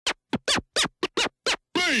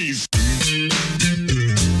noise!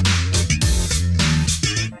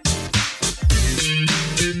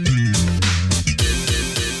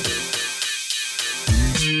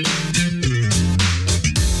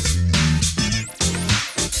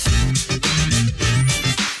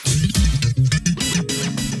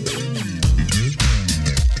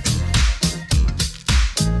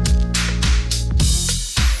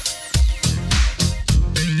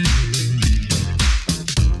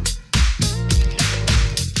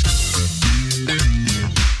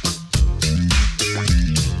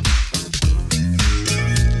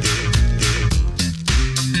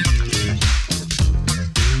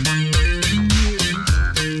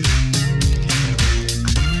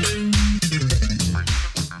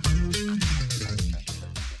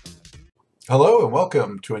 Hello and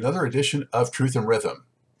welcome to another edition of Truth and Rhythm.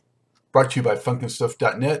 Brought to you by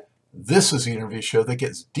FunkinStuff.net, this is the interview show that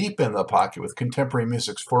gets deep in the pocket with contemporary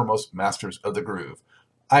music's foremost masters of the groove.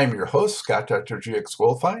 I am your host, Scott Dr. GX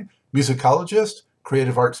Goldfine, musicologist,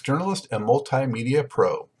 creative arts journalist, and multimedia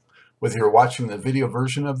pro. Whether you're watching the video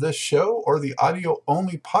version of this show or the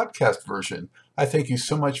audio-only podcast version, I thank you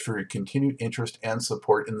so much for your continued interest and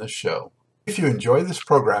support in this show. If you enjoy this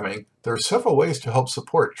programming, there are several ways to help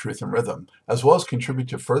support Truth and Rhythm, as well as contribute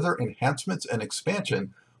to further enhancements and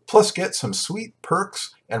expansion, plus get some sweet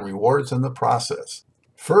perks and rewards in the process.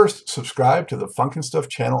 First, subscribe to the Funkin' Stuff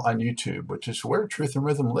channel on YouTube, which is where Truth and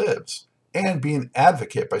Rhythm lives, and be an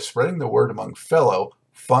advocate by spreading the word among fellow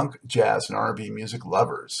funk, jazz, and R&B music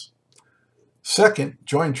lovers. Second,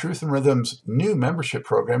 join Truth and Rhythm's new membership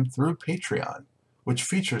program through Patreon, which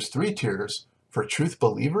features 3 tiers for truth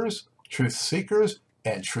believers, truth seekers,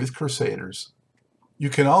 and truth crusaders. You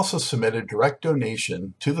can also submit a direct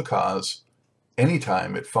donation to the cause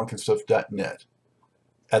anytime at FunkinStuff.net.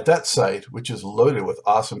 At that site, which is loaded with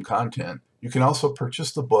awesome content, you can also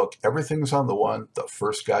purchase the book Everything's on the One, The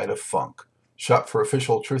First Guide of Funk. Shop for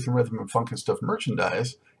official Truth and Rhythm and Funkin' Stuff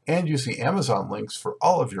merchandise, and use the Amazon links for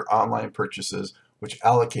all of your online purchases, which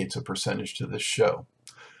allocates a percentage to this show.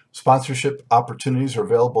 Sponsorship opportunities are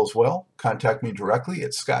available as well. Contact me directly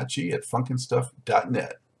at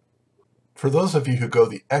scottg@funkinstuff.net. For those of you who go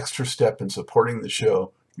the extra step in supporting the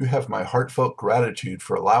show, you have my heartfelt gratitude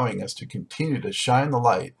for allowing us to continue to shine the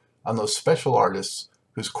light on those special artists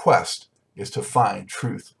whose quest is to find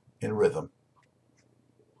truth in rhythm.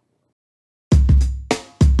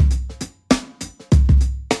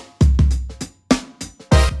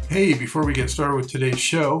 Hey, before we get started with today's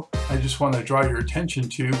show, I just want to draw your attention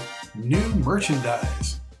to new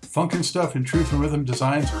merchandise. Funkin' Stuff and Truth and Rhythm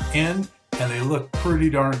designs are in, and they look pretty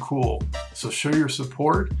darn cool. So show your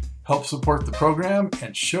support, help support the program,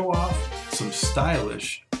 and show off some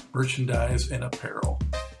stylish merchandise and apparel.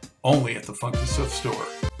 Only at the Funkin' Stuff store.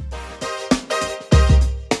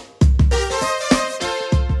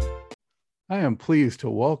 I am pleased to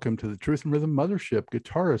welcome to the Truth and Rhythm Mothership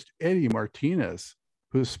guitarist Eddie Martinez,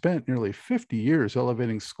 who has spent nearly 50 years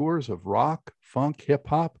elevating scores of rock, funk,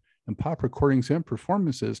 hip-hop, and pop recordings and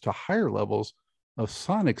performances to higher levels of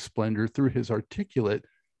sonic splendor through his articulate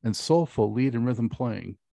and soulful lead and rhythm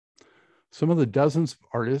playing. Some of the dozens of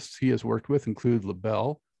artists he has worked with include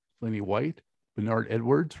LaBelle, Lenny White, Bernard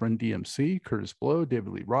Edwards, Run DMC, Curtis Blow,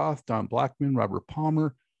 David Lee Roth, Don Blackman, Robert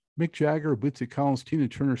Palmer, Mick Jagger, Bootsy Collins, Tina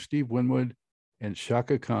Turner, Steve Winwood, and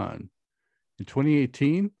Chaka Khan. In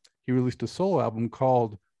 2018, he released a solo album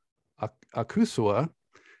called Akosua,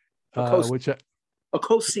 Akosia,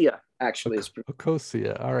 actually.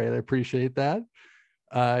 Akosia. All right, I appreciate that.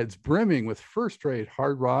 It's brimming with first-rate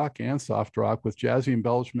hard rock and soft rock with jazzy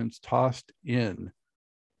embellishments tossed in.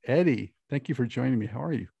 Eddie, thank you for joining me. How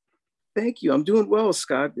are you? Thank you. I'm doing well,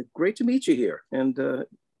 Scott. Great to meet you here. And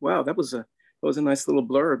wow, that was a nice little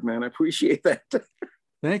blurb, man. I appreciate that.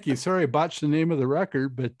 Thank you. Sorry, I botched the name of the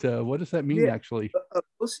record, but what does that mean, actually?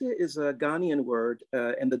 Akosia is a Ghanaian word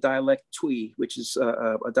in the dialect Twi, which is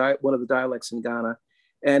one of the dialects in Ghana.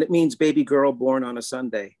 And it means baby girl born on a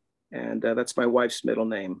Sunday. And that's my wife's middle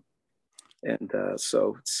name. And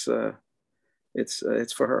so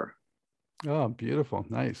it's for her. Oh, beautiful.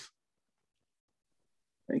 Nice.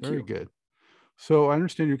 Thank you. Very good. So I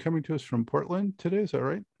understand you're coming to us from Portland today. Is that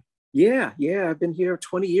right? Yeah. I've been here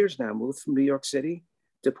 20 years now. Moved from New York City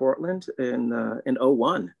to Portland in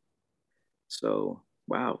 2001. So,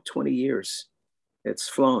 wow, 20 years. It's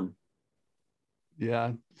flown.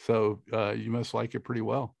 Yeah. So you must like it pretty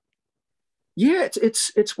well. Yeah,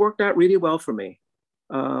 it's worked out really well for me.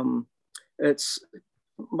 It's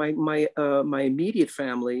my immediate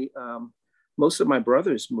family. Most of my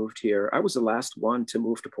brothers moved here. I was the last one to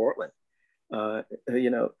move to Portland.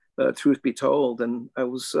 Truth be told, and I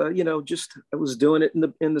was, I was doing it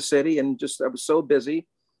in the city, and I was so busy.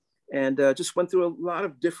 and just went through a lot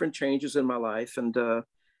of different changes in my life. And,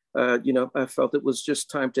 I felt it was just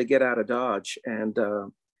time to get out of Dodge. And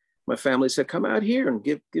my family said, come out here and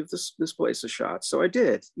give this place a shot. So I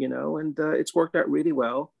did, and it's worked out really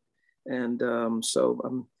well. And so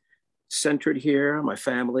I'm centered here. My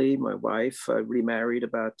family, my wife, remarried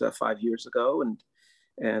about 5 years ago,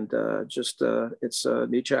 and just it's a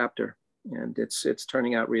new chapter, and it's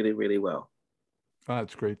turning out really, really well. Oh,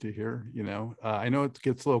 that's great to hear. I know it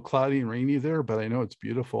gets a little cloudy and rainy there, but I know it's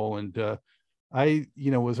beautiful. And I,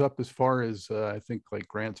 was up as far as I think like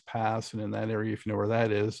Grants Pass and in that area, if you know where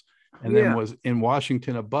that is, and then was in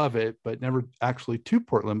Washington above it, but never actually to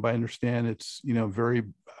Portland. But I understand it's, very,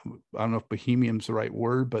 I don't know if bohemian's the right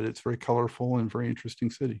word, but it's very colorful and very interesting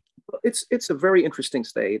city. It's a very interesting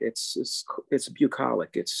state. It's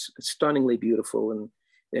bucolic. It's stunningly beautiful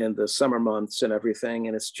in the summer months and everything.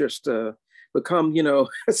 And it's just become,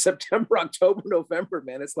 September, October, November,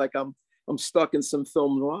 man. It's like I'm stuck in some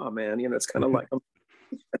film noir, man. It's kind of like I'm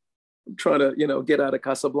trying to, get out of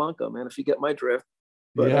Casablanca, man, if you get my drift.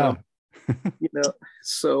 But, yeah.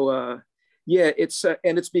 So, it's,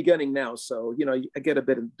 and it's beginning now. So, I get a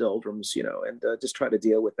bit of doldrums, and just try to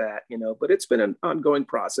deal with that, but it's been an ongoing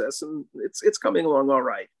process, and it's coming along all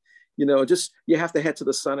right. Just, you have to head to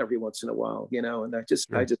the sun every once in a while, and I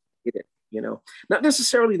just need it, not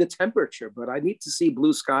necessarily the temperature, but I need to see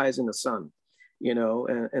blue skies in the sun,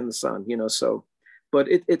 and the sun, so, but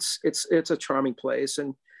it's a charming place.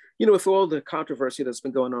 And, with all the controversy that's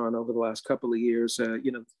been going on over the last couple of years,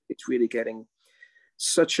 it's really getting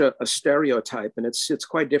such a stereotype, and it's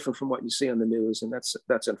quite different from what you see on the news, and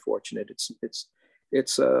that's unfortunate.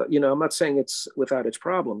 It's I'm not saying it's without its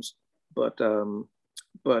problems, but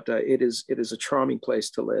it is a charming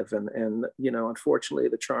place to live, and unfortunately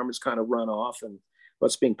the charm has kind of run off, and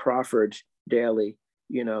what's being proffered daily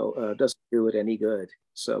doesn't do it any good.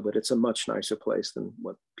 So, but it's a much nicer place than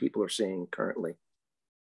what people are seeing currently.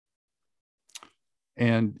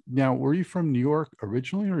 And now, were you from New York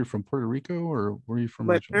originally, or are you from Puerto Rico, or were you from?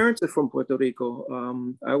 My parents are from Puerto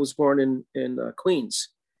Rico. I was born in Queens,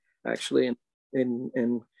 actually,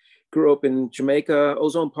 and grew up in Jamaica,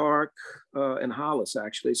 Ozone Park, and Hollis,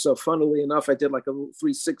 actually. So, funnily enough, I did like a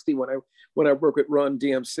 360 when I worked with Run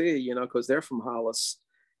DMC, because they're from Hollis,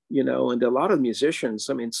 and a lot of musicians.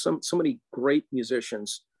 I mean, so many great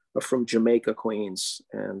musicians are from Jamaica, Queens,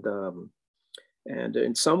 and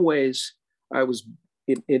in some ways, I was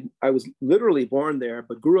literally born there,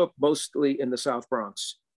 but grew up mostly in the South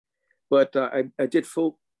Bronx. But I did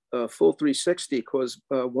full 360 because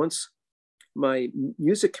once my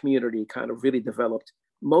music community kind of really developed,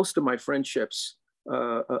 most of my friendships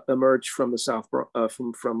emerged from the South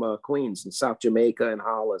from Queens and South Jamaica and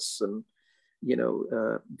Hollis, and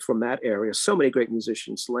from that area. So many great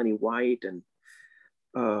musicians, Lenny White, and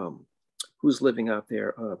who's living out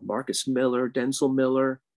there, Marcus Miller, Denzel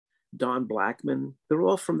Miller, Don Blackman, they're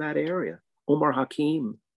all from that area. Omar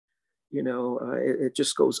Hakim, it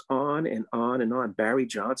just goes on and on and on. Barry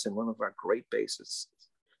Johnson, one of our great bassists,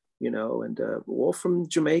 and all from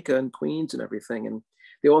Jamaica and Queens and everything. And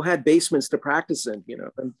they all had basements to practice in,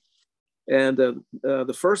 and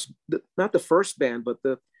the first, not the first band, but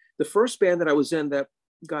the first band that I was in that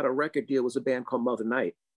got a record deal was a band called Mother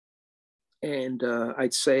Night. And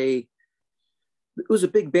I'd say, it was a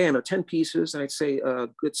big band of 10 pieces. And I'd say a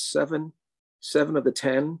good seven of the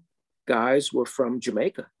 10 guys were from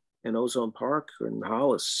Jamaica and Ozone Park and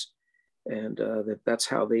Hollis. And that's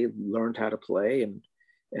how they learned how to play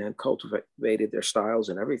and cultivated their styles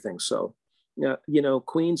and everything. So,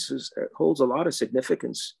 Queens holds a lot of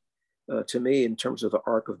significance to me in terms of the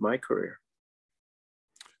arc of my career.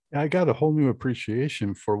 I got a whole new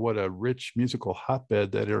appreciation for what a rich musical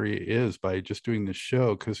hotbed that area is by just doing this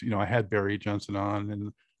show. Because, I had Barry Johnson on,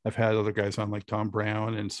 and I've had other guys on like Tom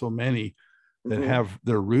Brown and so many that have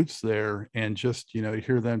their roots there. And just,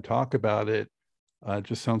 hear them talk about it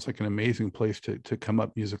just sounds like an amazing place to come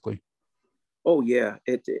up musically. Oh, yeah.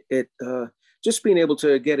 It just being able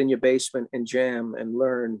to get in your basement and jam and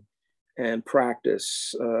learn and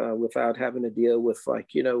practice without having to deal with, like,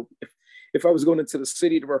 if I was going into the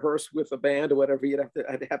city to rehearse with a band or whatever,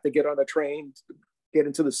 I'd have to get on a train, get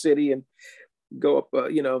into the city, and go up,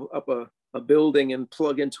 up a building and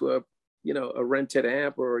plug into a rented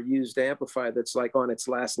amp or a used amplifier that's like on its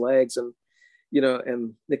last legs, and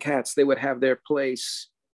and the cats, they would have their place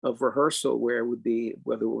of rehearsal where it would be,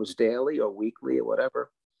 whether it was daily or weekly or whatever,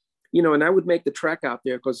 and I would make the trek out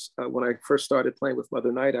there because when I first started playing with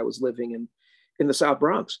Mother Night, I was living in the South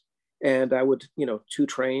Bronx. And I would, 2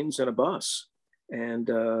 trains and a bus. And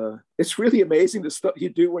it's really amazing the stuff you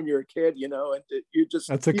do when you're a kid, and you just—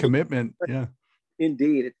 That's a commitment. Yeah.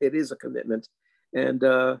 Indeed, it is a commitment, and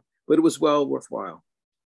but it was well worthwhile.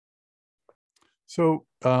 So,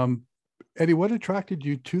 Eddie, what attracted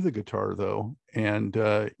you to the guitar, though? And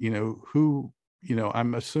who?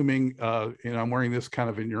 I'm assuming, I'm wearing this kind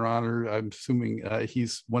of in your honor. I'm assuming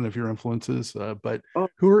he's one of your influences. But Oh,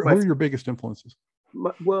 who are your biggest influences?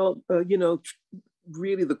 well,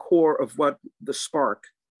 really the core of what the spark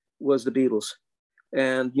was the Beatles.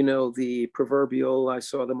 And, the proverbial, I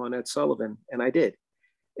saw them on Ed Sullivan, and I did.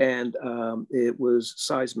 And it was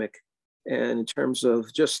seismic. And in terms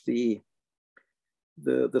of just the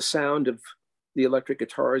sound of the electric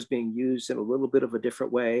guitars being used in a little bit of a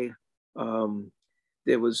different way,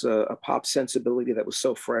 there was a pop sensibility that was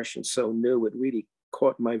so fresh and so new. It really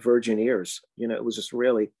caught my virgin ears. It was just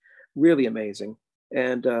really, really amazing.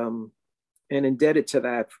 And indebted to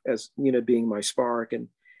that as being my spark, and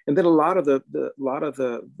then a lot of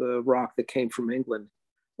the rock that came from England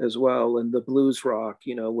as well, and the blues rock,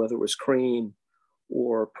 whether it was Cream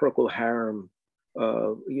or Procol Harum,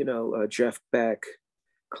 Jeff Beck,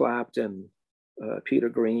 Clapton, Peter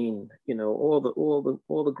Green, all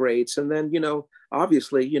the greats. And then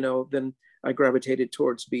obviously then I gravitated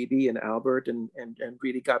towards BB and Albert, and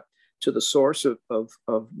really got to the source of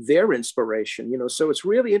their inspiration. So it's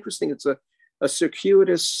really interesting. It's a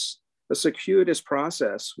circuitous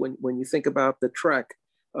process when you think about the trek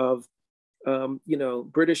of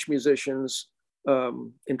British musicians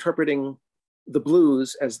interpreting the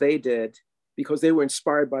blues as they did, because they were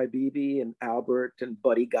inspired by BB and Albert and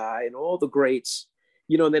Buddy Guy and all the greats,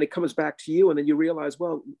 and then it comes back to you, and then you realize,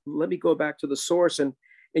 well, let me go back to the source, and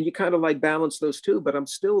you kind of like balance those two, but I'm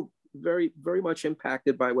still very, very much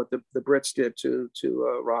impacted by what the Brits did to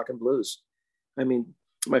rock and blues. I mean,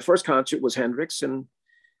 my first concert was Hendrix, and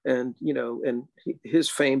his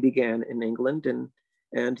fame began in England,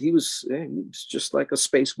 and he was just like a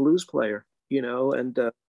space blues player, and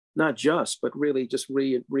not just, but really just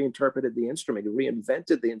reinterpreted the instrument,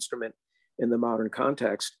 reinvented the instrument in the modern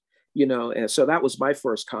context, and so that was my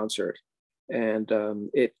first concert, and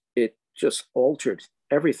it just altered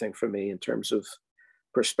everything for me in terms of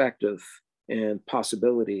perspective and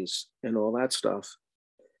possibilities and all that stuff.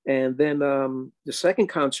 And then the second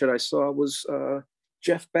concert I saw was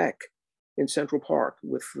Jeff Beck in Central Park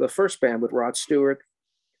with the first band with Rod Stewart,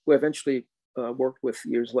 who I eventually worked with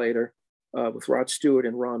years later, with Rod Stewart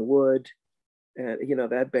and Ron Wood, and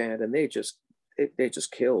that band, and they just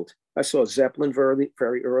killed. I saw Zeppelin very,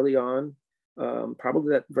 very early on,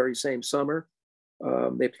 probably that very same summer.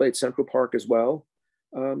 They played Central Park as well.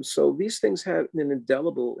 So these things had an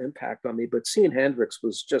indelible impact on me. But seeing Hendrix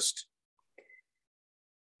was just,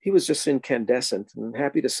 he was just incandescent. And I'm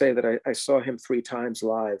happy to say that I saw him 3 times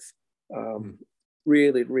live.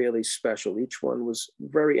 Really, really special. Each one was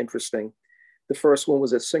very interesting. The first one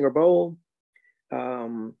was at Singer Bowl,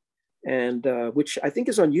 and which I think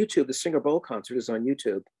is on YouTube. The Singer Bowl concert is on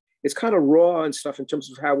YouTube. It's kind of raw and stuff in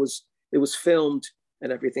terms of how it was filmed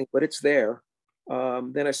and everything, but it's there.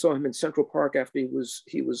 Then I saw him in Central Park after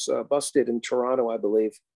he was busted in Toronto, I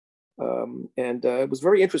believe, and it was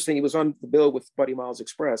very interesting. He was on the bill with Buddy Miles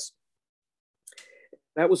Express.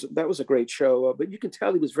 That was a great show, but you can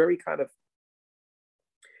tell he was very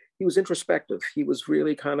he was introspective. He was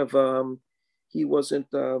really he wasn't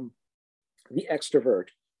the extrovert,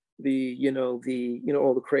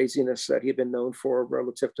 all the craziness that he had been known for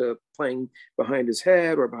relative to playing behind his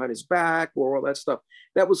head or behind his back or all that stuff.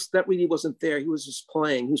 That really wasn't there. He was just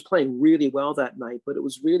playing. He was playing really well that night, but it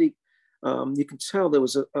was really, you can tell there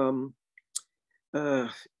was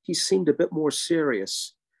he seemed a bit more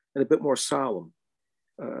serious and a bit more solemn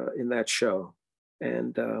in that show.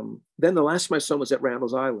 And then the last time I saw him was at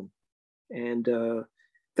Randall's Island, and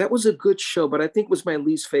that was a good show, but I think it was my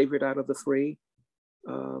least favorite out of the 3.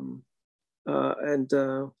 And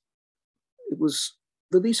it was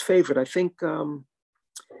the least favorite. I think,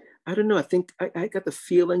 I don't know. I think I got the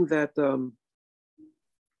feeling that,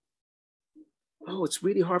 it's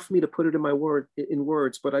really hard for me to put it in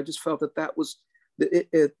words, but I just felt that was,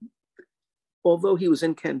 although he was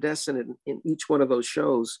incandescent in each one of those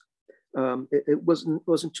shows, it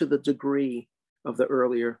wasn't to the degree of the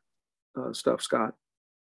earlier stuff, Scott.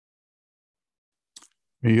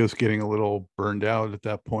 He was getting a little burned out at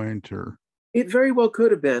that point, or it very well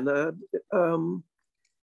could have been.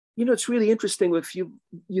 It's really interesting if you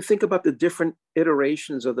think about the different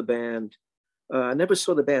iterations of the band. I never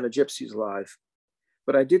saw the Band of Gypsys live,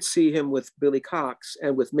 but I did see him with Billy Cox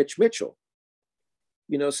and with Mitch Mitchell.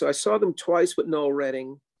 So I saw them twice with Noel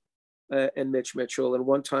Redding and Mitch Mitchell, and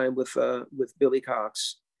one time with Billy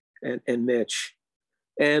Cox and Mitch.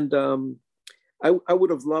 And I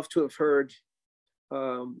would have loved to have heard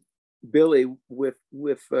Billy with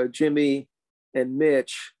Jimmy and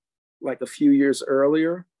Mitch like a few years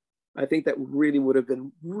earlier, I think that really would have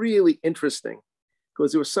been really interesting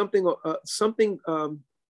because there was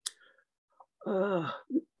uh,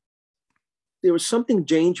 there was something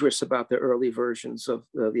dangerous about the early versions of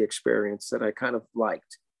the Experience that I kind of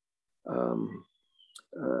liked. Um,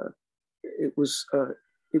 uh, it was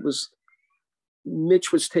it was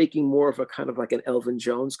Mitch was taking more of a kind of like an Elvin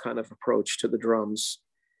Jones kind of approach to the drums.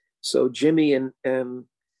 So Jimmy and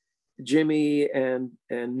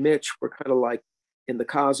Mitch were kind of like in the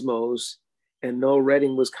cosmos, and Noel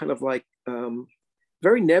Redding was kind of like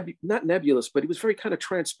very not nebulous, but he was very kind of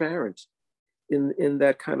transparent in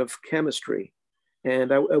that kind of chemistry.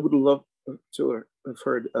 And I would love to have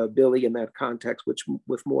heard Billy in that context, which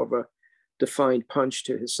with more of a defined punch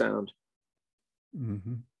to his sound.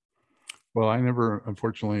 Mm-hmm. Well,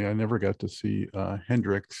 unfortunately, I never got to see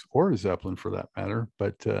Hendrix or Zeppelin for that matter.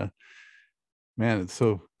 But man, it's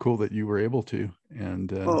so cool that you were able to.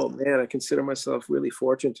 And oh man, I consider myself really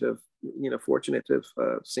fortunate to have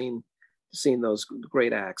seen those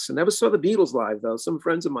great acts. And never saw the Beatles live though. Some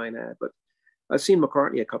friends of mine had, but I've seen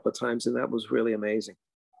McCartney a couple of times, and that was really amazing.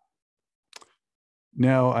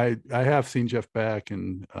 now I have seen Jeff Beck,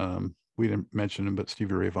 and we didn't mention him, but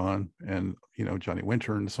Stevie Ray Vaughan, and Johnny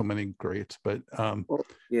Winter, and so many greats. But oh,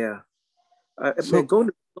 yeah, so going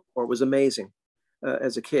to Fillmore was amazing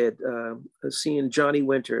as a kid. Seeing Johnny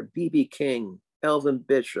Winter, B.B. King, Elvin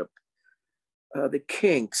Bishop, the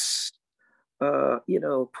Kinks,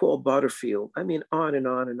 Paul Butterfield. I mean, on and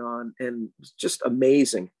on and on, and it was just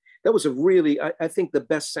amazing. That was a really, I think, the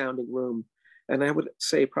best sounding room. And I would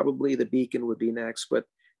say probably the Beacon would be next, but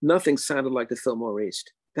nothing sounded like the Fillmore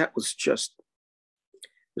East. That was just,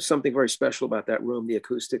 there's something very special about that room. The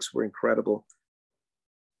acoustics were incredible.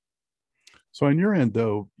 So on your end,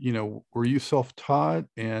 though, were you self-taught,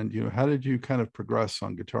 and how did you kind of progress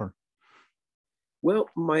on guitar? Well,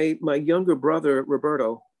 my younger brother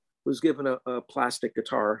Roberto was given a plastic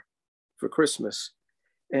guitar for Christmas,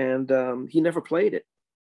 and he never played it.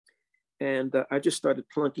 And I just started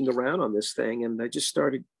plunking around on this thing, and I just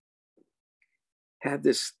had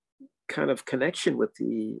this kind of connection with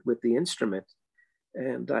the instrument.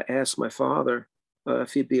 And I asked my father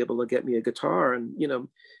if he'd be able to get me a guitar. And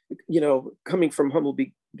coming from humble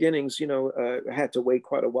beginnings, I had to wait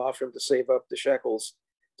quite a while for him to save up the shekels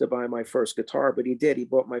to buy my first guitar. But he did. He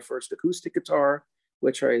bought my first acoustic guitar,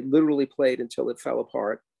 which I literally played until it fell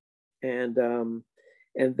apart. And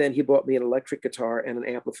then he bought me an electric guitar and an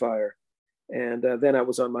amplifier. And then I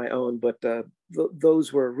was on my own. But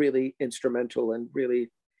those were really instrumental, and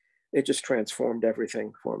really, it just transformed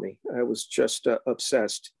everything for me. I was just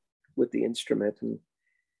obsessed with the instrument.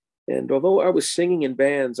 And although I was singing in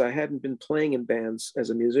bands, I hadn't been playing in bands as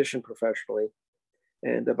a musician professionally.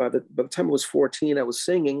 And by the time I was 14, I was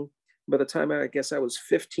singing. By the time I guess I was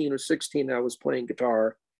 15 or 16, I was playing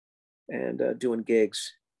guitar and doing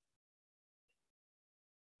gigs.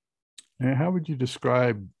 And how would you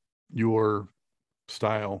describe your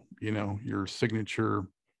style, your signature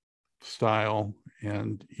style,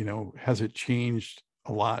 and has it changed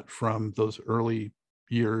a lot from those early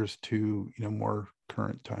years to more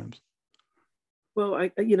current times? Well,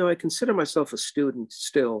 I consider myself a student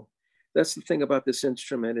still. That's the thing about this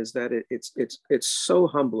instrument, is that it's so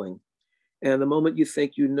humbling. And the moment you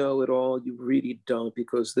think you know it all, you really don't,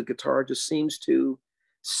 because the guitar just seems to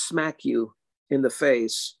smack you in the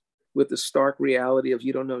face with the stark reality of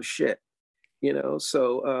you don't know shit.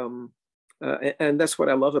 So and that's what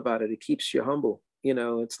I love about it. It keeps you humble.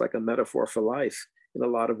 It's like a metaphor for life in a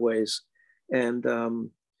lot of ways. And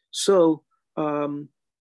so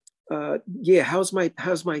yeah, how's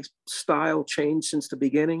my style changed since the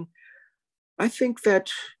beginning? I think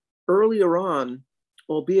that earlier on,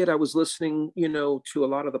 albeit I was listening, to a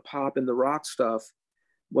lot of the pop and the rock stuff,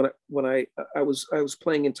 when I was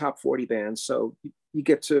playing in top 40 bands, so you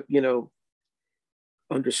get to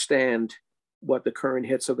understand what the current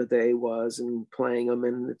hits of the day was and playing them,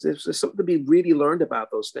 and there's something to be really learned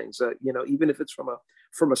about those things. Even if it's from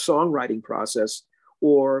a songwriting process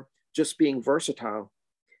or just being versatile,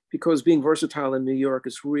 because being versatile in New York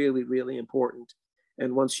is really, really important.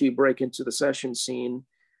 And once you break into the session scene,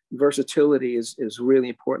 versatility is really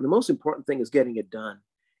important. The most important thing is getting it done,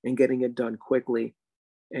 and getting it done quickly.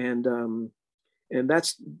 And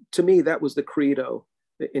that's, to me, that was the credo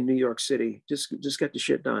in New York City. Just get the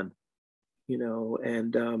shit done,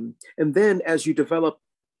 and then as you develop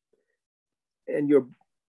and you're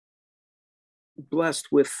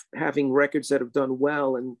blessed with having records that have done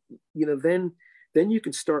well, and then you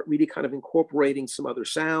can start really kind of incorporating some other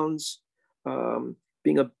sounds,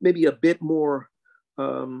 being maybe a bit more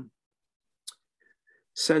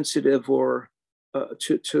sensitive or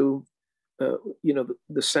to you know,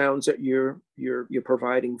 the sounds that you're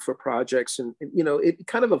providing for projects, and you know, it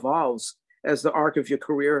kind of evolves as the arc of your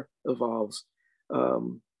career evolves.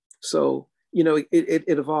 So you know, it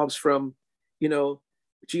evolves from, you know,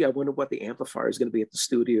 gee, I wonder what the amplifier is going to be at the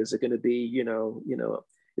studio. Is it going to be,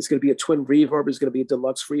 it's going to be a twin reverb? Is it going to be a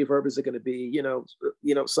deluxe reverb? Is it going to be,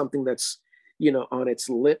 something that's, on its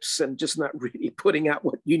lips and just not really putting out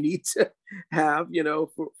what you need to have,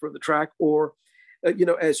 for the track? Or,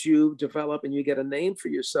 as you develop and you get a name for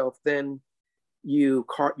yourself, then you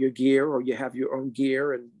cart your gear, or you have your own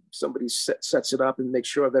gear, and somebody sets it up and makes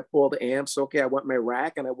sure that all the amps, okay, I want my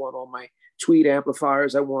rack and I want all my Tweed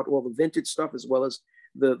amplifiers. I want all the vintage stuff as well as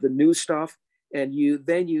the new stuff. And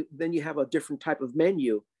then you have a different type of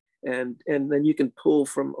menu, and then you can pull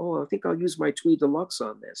from, oh, I think I'll use my Tweed Deluxe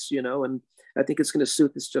on this, and I think it's going to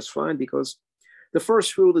suit this just fine, because the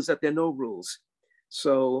first rule is that there are no rules.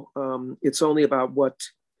 So it's only about what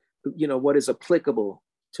is applicable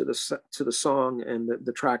to the song and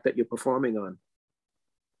the track that you're performing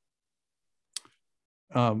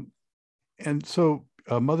on. And so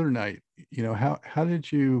Mother Night, how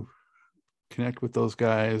did you connect with those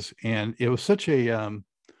guys? And it was such a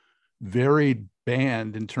varied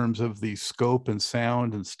band in terms of the scope and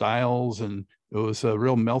sound and styles, and it was a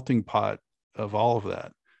real melting pot of all of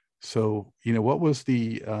that. So, what was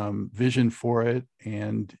the vision for it,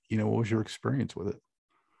 and what was your experience with it?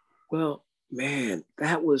 Well, man,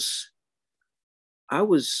 I was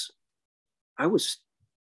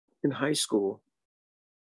in high school,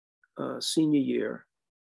 senior year,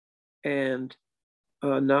 and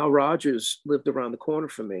Nile Rodgers lived around the corner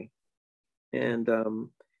from me, and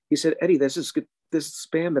he said, "Eddie, there's this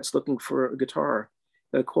band that's looking for a guitar.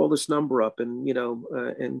 Call this number up and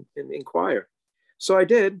and inquire." So I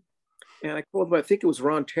did, and I called him. I think it was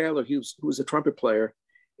Ron Taylor. Who was a trumpet player,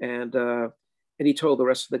 and he told the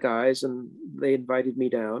rest of the guys, and they invited me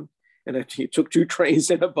down. And I took 2 trains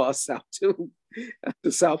and a bus out to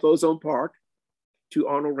South Ozone Park, to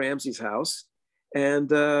Arnold Ramsey's house, and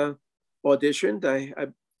auditioned.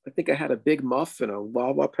 I think I had a big muff and a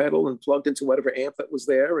wah-wah pedal and plugged into whatever amp that was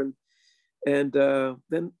there, and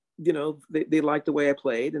then they liked the way I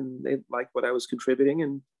played, and they liked what I was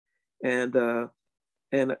contributing, and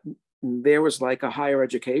there was like a higher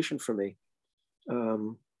education for me,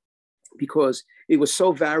 because it was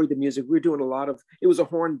so varied, the music. We were doing it was a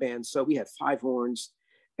horn band, so we had 5 horns,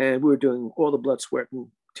 and we were doing all the blood, sweat, and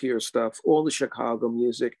tears stuff, all the Chicago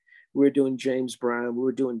music. We were doing James Brown, we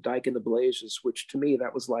were doing Dyke and the Blazers, which to me,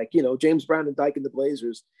 that was like, James Brown and Dyke and the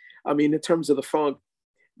Blazers. I mean, in terms of the funk,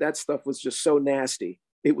 that stuff was just so nasty.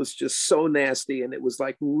 It was just so nasty. And it was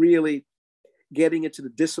like really getting into the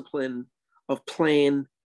discipline of playing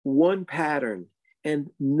one pattern and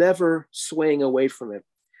never swaying away from it.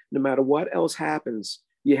 No matter what else happens,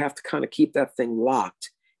 you have to kind of keep that thing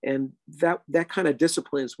locked. And that kind of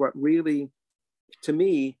discipline is what really, to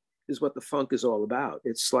me, is what the funk is all about.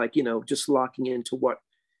 It's like, just locking into what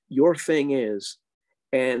your thing is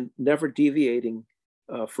and never deviating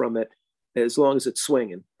from it, as long as it's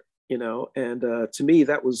swinging, and to me,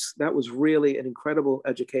 that was really an incredible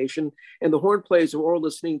education. And the horn players were all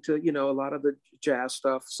listening to, a lot of the jazz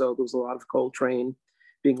stuff. So there was a lot of Coltrane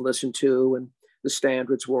being listened to, and the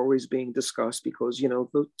standards were always being discussed, because,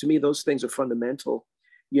 to me, those things are fundamental,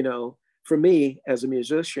 for me as a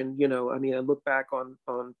musician. I mean, I look back on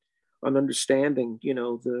understanding,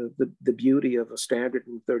 the beauty of a standard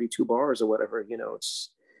in 32 bars or whatever,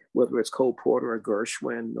 it's, whether it's Cole Porter or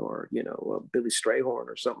Gershwin or, Billy Strayhorn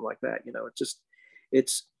or something like that,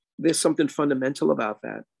 there's something fundamental about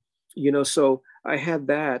that, so I had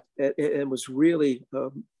that, and it was really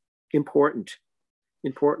important.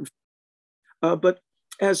 But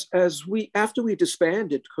after we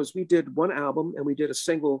disbanded, because we did one album and we did a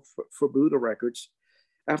single for Buddha Records,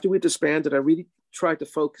 after we disbanded, I really tried to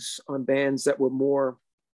focus on bands that were more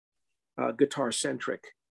guitar centric,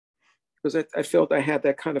 because I felt I had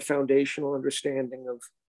that kind of foundational understanding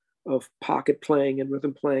of pocket playing and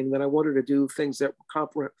rhythm playing. Then I wanted to do things that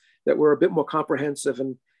were a bit more comprehensive,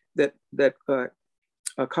 and that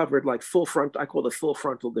covered like full front. I call it full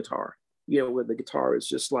frontal guitar, where the guitar is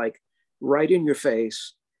just like right in your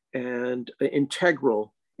face and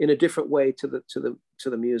integral in a different way to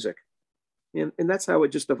the music. And that's how it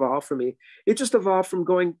just evolved for me. It just evolved from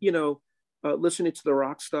going, listening to the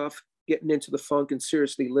rock stuff, getting into the funk and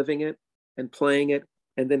seriously living it and playing it,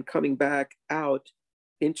 and then coming back out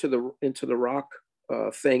into the rock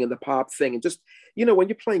thing and the pop thing. And just, when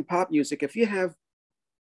you're playing pop music, if you have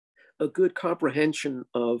a good comprehension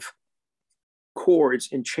of chords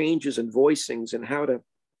and changes and voicings and how to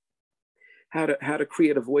how to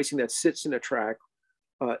create a voicing that sits in a track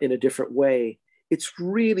in a different way. It's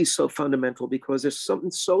really so fundamental because there's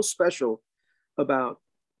something so special about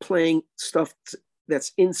playing stuff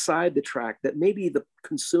that's inside the track that maybe the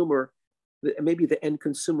consumer, maybe the end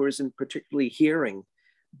consumer isn't particularly hearing,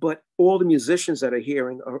 but all the musicians that are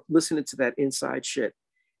hearing are listening to that inside shit.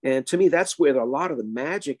 And to me, that's where a lot of the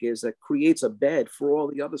magic is that creates a bed for all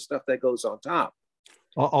the other stuff that goes on top.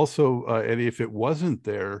 Also, Eddie, if it wasn't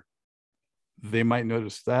there, they might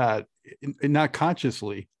notice that, not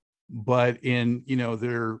consciously, but in, you know,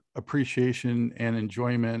 their appreciation and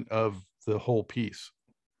enjoyment of the whole piece.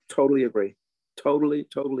 Totally agree. Totally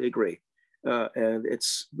agree. And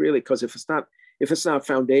it's really because if it's not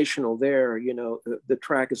foundational there, you know, the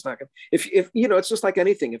track is not going to, if, you know, it's just like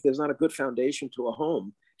anything. If there's not a good foundation to a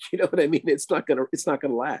home, you know what I mean? It's not going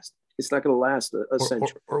to last. It's not going to last a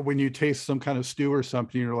century. Or when you taste some kind of stew or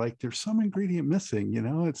something, you're like, there's some ingredient missing, you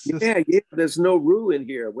know, it's just. Yeah. There's no roux in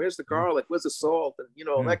here. Where's the garlic? Where's the salt? And, you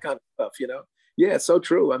know, all that kind of stuff, you know? Yeah, it's so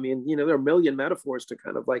true. I mean, you know, there are a million metaphors to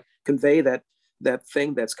kind of like convey that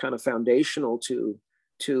thing that's kind of foundational to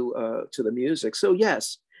the music. So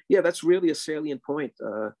yes, yeah, that's really a salient point.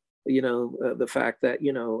 You know, the fact that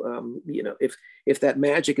you know, if that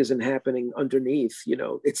magic isn't happening underneath, you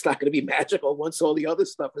know, it's not going to be magical once all the other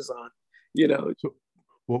stuff is on. You know. So,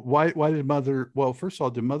 well, why did Mother? Well, first of all,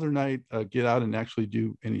 did Mother Night get out and actually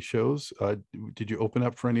do any shows? Did you open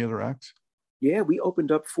up for any other acts? Yeah, we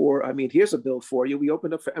opened up for, I mean, here's a bill for you. We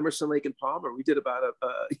opened up for Emerson, Lake and Palmer. We did about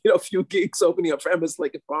a few gigs opening up for Emerson,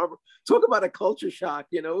 Lake and Palmer. Talk about a culture shock,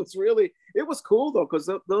 you know, it was cool though, because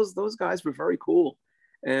those guys were very cool.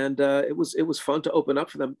 And it was fun to open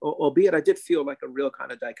up for them, albeit I did feel like a real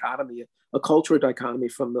kind of dichotomy, a cultural dichotomy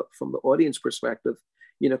from the audience perspective,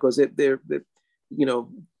 you know, because they're, you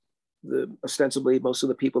know, ostensibly most of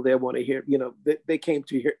the people there want to hear, you know, they came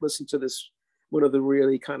to listen to this, one of the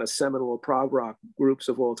really kind of seminal prog rock groups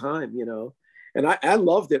of all time, you know. And I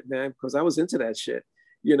loved it, man, because I was into that shit,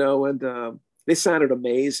 you know, and they sounded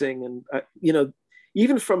amazing. And, you know,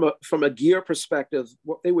 even from a gear perspective,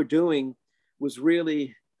 what they were doing was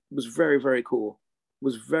very, very cool. It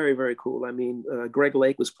was very, very cool. I mean, Greg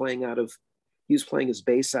Lake was playing his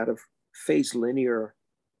bass out of phase linear,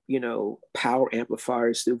 you know, power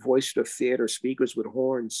amplifiers, the voice of theater speakers with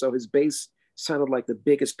horns. So his bass sounded like the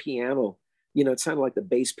biggest piano. You know, it sounded like the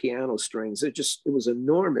bass piano strings. It was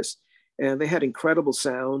enormous. And they had incredible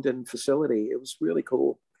sound and facility. It was really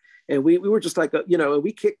cool. And we were just like, you know,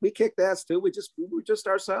 we kicked ass too. We were just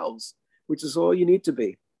ourselves, which is all you need to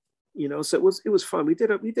be, you know? So it was fun. We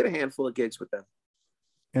did a handful of gigs with them.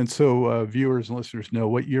 And so viewers and listeners know,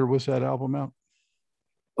 what year was that album out?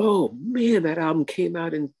 Oh man, that album came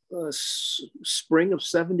out in spring of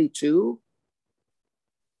 72.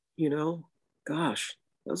 You know, gosh,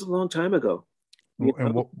 that was a long time ago.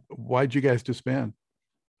 And why'd you guys disband?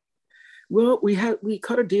 Well, we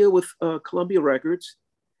cut a deal with Columbia Records,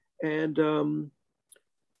 and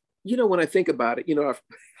you know, when I think about it, you know, our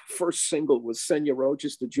first single was "Senya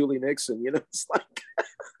Roaches" to Julie Nixon. You know, it's like,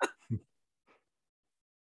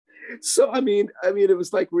 so I mean, it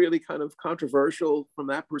was like really kind of controversial from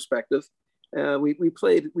that perspective. We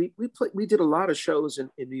did a lot of shows in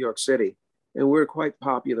New York City, and we were quite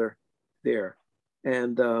popular there.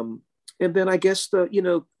 And then I guess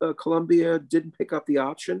Columbia didn't pick up the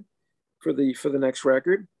option for the next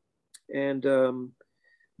record, and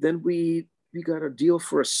then we got a deal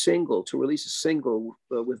for to release a single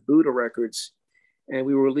with Buddha Records, and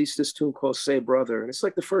we released this tune called "Say Brother," and it's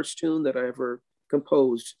like the first tune that I ever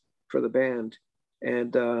composed for the band,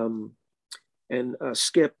 and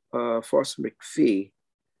Skip Foster McPhee,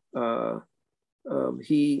 or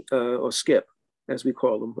Skip as we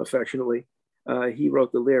call him affectionately. He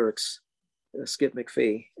wrote the lyrics, Skip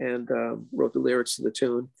McPhee, and wrote the lyrics to the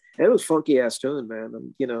tune. And it was funky ass tune, man.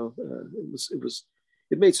 And, you know,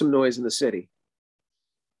 it made some noise in the city.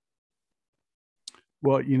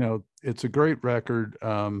 Well, you know, it's a great record.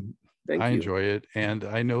 I enjoy it. And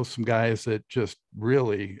I know some guys that just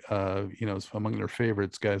really, you know, among their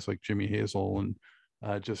favorites, guys like Jimmy Hazel, and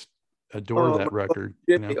just adore that record.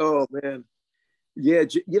 Jimmy, you know? Oh man. Yeah,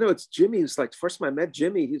 you know, it's Jimmy. It's like, first time I met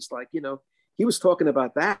Jimmy, he's like, you know, he was talking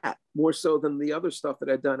about that more so than the other stuff that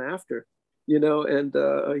I'd done after, you know, and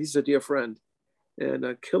he's a dear friend and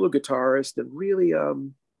a killer guitarist, and really,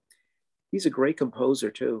 he's a great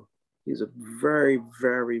composer too. He's a very,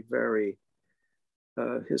 very, very,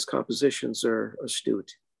 his compositions are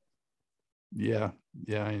astute. Yeah,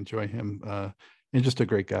 I enjoy him, and just a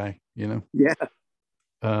great guy, you know. Yeah.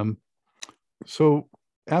 So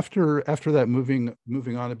after that, moving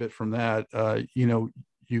on a bit from that, you know,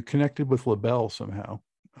 you connected with LaBelle somehow.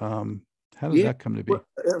 How did Yeah, that come to be? well,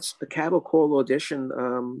 that's a cattle call audition.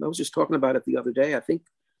 I was just talking about it the other day. I think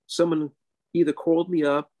someone either called me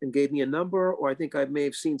up and gave me a number, or I think I may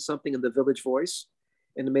have seen something in the Village Voice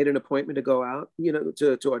and made an appointment to go out,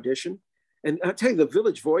 to audition. And I tell you, the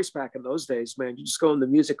Village Voice back in those days, man, you just go in the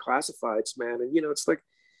music classifieds, man, and it's like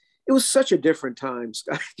it was such a different time,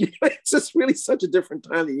 Scott. It's just really such a different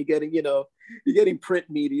time that you're getting print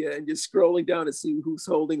media and you're scrolling down to see who's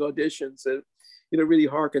holding auditions. And really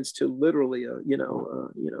harkens to literally,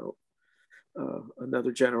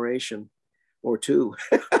 another generation or two.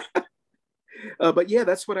 But yeah,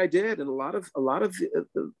 that's what I did, and a lot of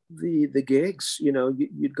the gigs,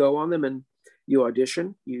 you'd go on them and you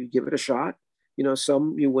audition, you give it a shot.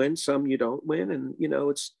 Some you win, some you don't win, and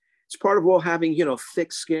it's part of all having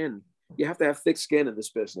thick skin. You have to have thick skin in this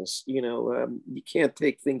business. You can't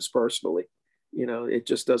take things personally. It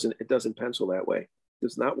just doesn't pencil that way. It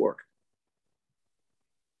does not work.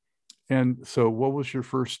 And so, what was your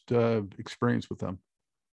first experience with them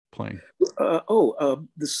playing?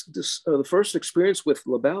 The first experience with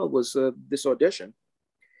LaBelle was this audition,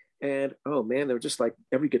 and oh man, they were just like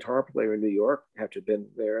every guitar player in New York had to have been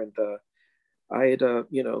there, and I had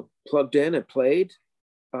plugged in and played.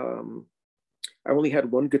 I only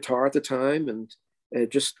had one guitar at the time, and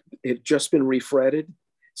it had just been refretted,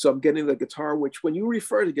 so I'm getting the guitar. Which, when you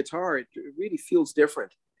refret a guitar, it really feels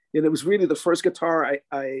different. And it was really the first guitar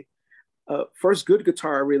first good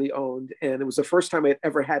guitar I really owned, and it was the first time I'd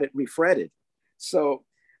ever had it refretted. So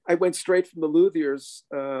I went straight from the luthier's,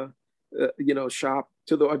 shop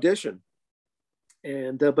to the audition,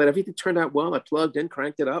 and but everything turned out well. I plugged in,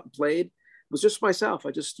 cranked it up, played. It was just myself.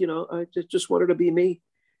 I just wanted to be me,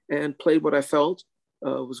 and played what I felt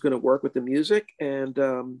was going to work with the music. And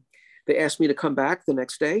they asked me to come back the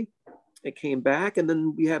next day. I came back, and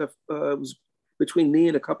then we had it was between me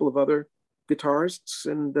and a couple of other guitarists,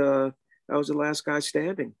 and I was the last guy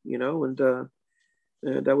standing, and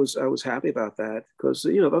I was happy about that, because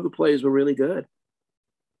the other players were really good.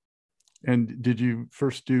 And did you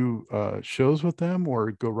first do shows with them,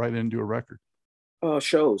 or go right into a record?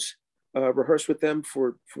 Shows, rehearsed with them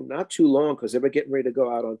for not too long, because they were getting ready to go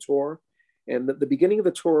out on tour. And the beginning of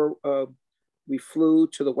the tour, we flew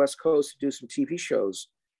to the West Coast to do some TV shows.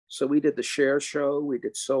 So we did the Cher show, we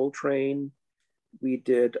did Soul Train, we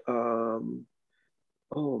did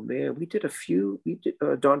we did a few. We did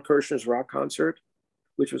Don Kirshner's rock concert,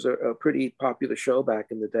 which was a pretty popular show back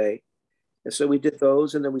in the day. And so we did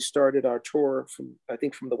those, and then we started our tour from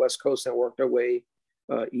the West Coast, and worked our way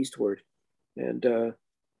eastward. And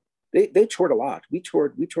they toured a lot. We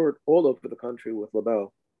toured all over the country with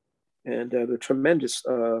LaBelle, and they're tremendous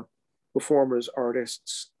performers,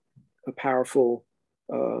 artists, powerful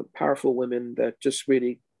women that just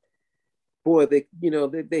really, boy, they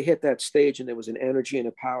hit that stage, and there was an energy and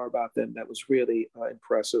a power about them that was really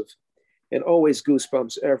impressive. And always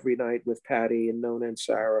goosebumps every night with Patty and Nona and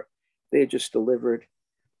Sarah. They just delivered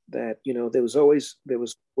that. There was always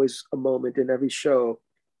a moment in every show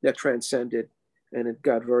that transcended, and it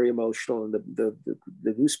got very emotional, and the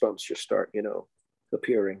goosebumps just start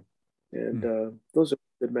appearing. And those are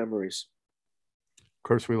good memories. Of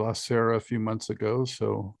course, we lost Sarah a few months ago,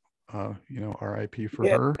 so RIP for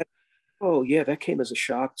her. Oh yeah, that came as a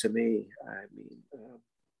shock to me. I mean,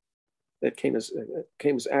 that came as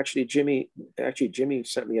actually Jimmy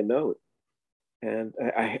sent me a note, and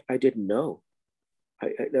I didn't know.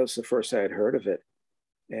 That was the first I had heard of it,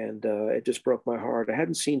 and it just broke my heart. I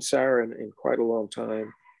hadn't seen Sarah in quite a long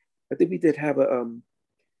time. I think we did have an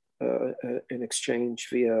exchange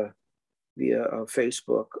via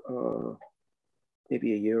Facebook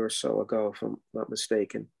maybe a year or so ago, if I'm not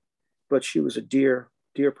mistaken. But she was a dear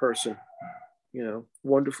person,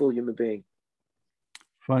 wonderful human being.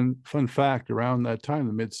 Fun fact, around that time,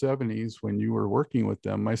 the mid-'70s, when you were working with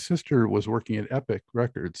them, my sister was working at Epic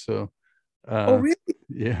Records. So oh really?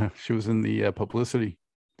 Yeah, she was in the publicity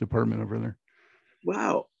department over there.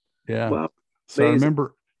 Wow. Yeah. Wow. So I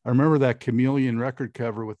remember that Chameleon record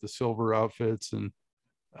cover with the silver outfits, and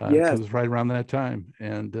yes, it was right around that time.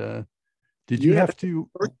 And did you have to?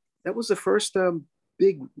 That was the first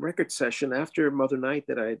big record session after Mother Night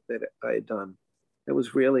that I had done. That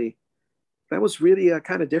was really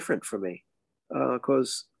kind of different for me,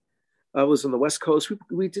 because I was on the West Coast.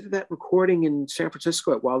 We did that recording in San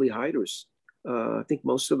Francisco at Wally Heider's. I think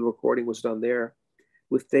most of the recording was done there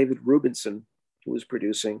with David Rubinson, who was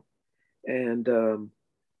producing. And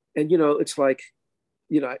it's like,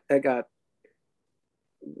 I got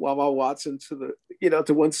Wawa Watson to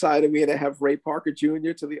one side of me, and I have Ray Parker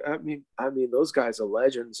Jr. to the. I mean, those guys are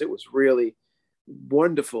legends. It was really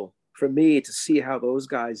wonderful for me to see how those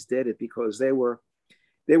guys did it, because they were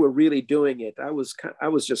they were really doing it. I was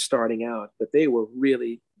just starting out, but they were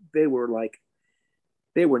really, they were like,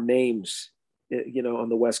 they were names, you know, on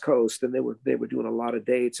the West Coast, and they were doing a lot of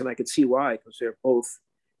dates, and I could see why, because they're both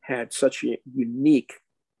had such unique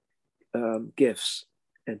gifts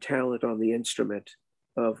and talent on the instrument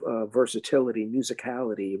of versatility,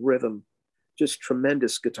 musicality, rhythm, just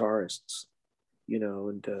tremendous guitarists, you know.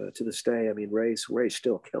 And to this day, I mean, Ray's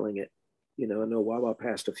still killing it. You know, I know Wawa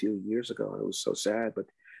passed a few years ago, and it was so sad, but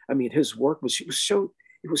I mean, his work was, it was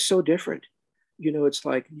so different. You know, it's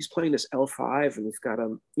like he's playing this L5, and he's got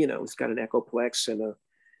a, you know, he's got an Echoplex and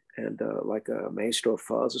like a Maestro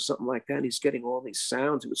fuzz or something like that. And he's getting all these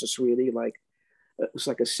sounds. It was just really like, it was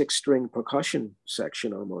like a 6-string percussion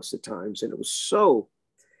section almost at times. And it was so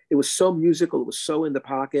musical. It was so in the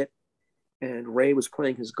pocket. And Ray was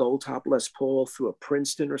playing his gold top Les Paul through a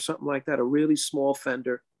Princeton or something like that, a really small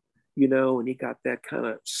Fender, you know, and he got that kind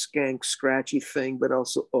of skank, scratchy thing, but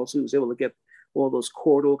also he was able to get all those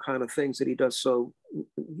chordal kind of things that he does. So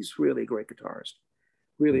he's really a great guitarist,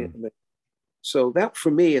 really. So that, for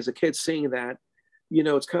me, as a kid seeing that, you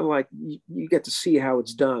know, it's kind of like you get to see how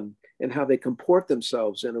it's done and how they comport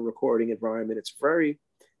themselves in a recording environment. It's very,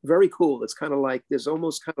 very cool. It's kind of like, there's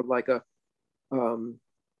almost kind of like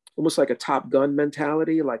almost like a Top Gun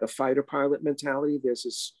mentality, like a fighter pilot mentality. There's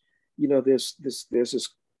this, you know, there's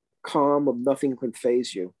this calm of nothing can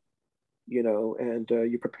phase you, you know, and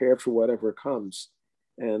you're prepared for whatever comes.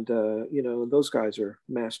 And, you know, those guys are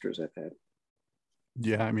masters at that.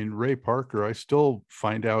 Yeah, I mean, Ray Parker, I still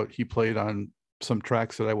find out he played on some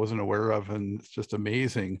tracks that I wasn't aware of, and it's just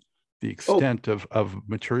amazing the extent of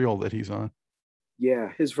material that he's on.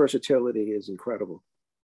 Yeah, his versatility is incredible.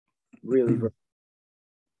 Really.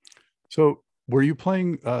 So were you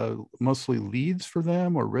playing mostly leads for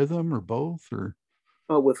them, or rhythm, or both? Or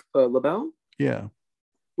with LaBelle? Yeah.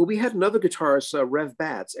 Well, we had another guitarist, Rev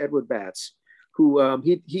Batts, Edward Batts, who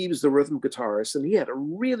he was the rhythm guitarist, and he had a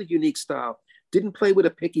really unique style. Didn't play with a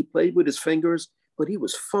pick, he played with his fingers, but he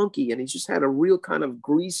was funky, and he just had a real kind of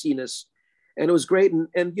greasiness, and it was great.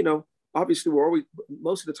 And you know, obviously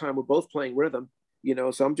most of the time we're both playing rhythm, you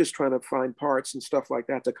know, so I'm just trying to find parts and stuff like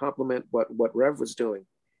that to complement what Rev was doing.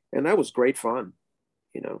 And that was great fun.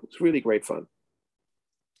 You know, it's really great fun.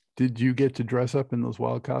 Did you get to dress up in those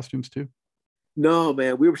wild costumes too? No,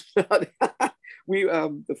 man, we were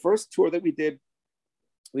the first tour that we did,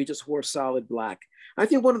 we just wore solid black. I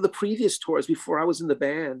think one of the previous tours before I was in the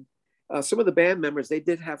band, some of the band members, they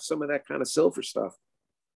did have some of that kind of silver stuff.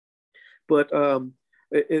 But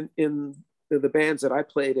in the bands that I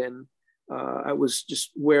played in, I was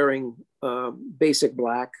just wearing basic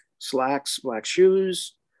black slacks, black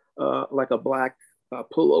shoes, like a black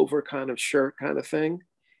pullover kind of shirt kind of thing.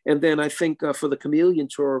 And then I think for the Chameleon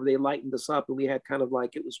tour, they lightened us up, and we had kind of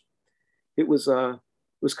like, it was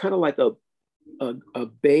kind of like a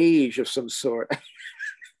beige of some sort.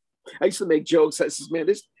 I used to make jokes. I says, man,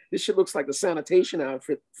 this shit looks like the sanitation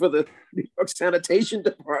outfit for the New York sanitation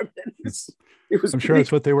department. I'm sure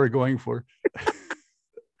that's what they were going for.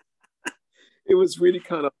 It was really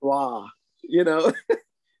kind of blah, you know.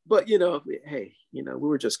 But, you know, hey, you know, we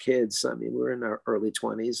were just kids. I mean, we were in our early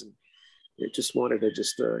 20s, and they just wanted to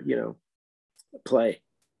just, you know, play.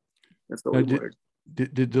 That's what we wanted.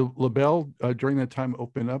 Did the LaBelle during that time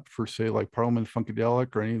open up for, say, like Parliament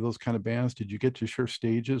Funkadelic or any of those kind of bands? Did you get to share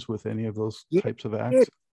stages with any of those types of acts?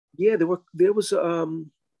 Yeah, there was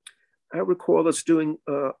I recall us doing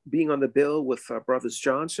being on the bill with Brothers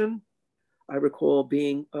Johnson. I recall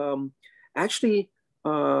being actually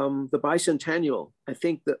the bicentennial. I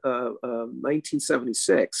think the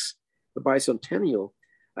 1976, the bicentennial.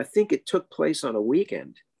 I think it took place on a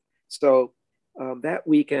weekend. So that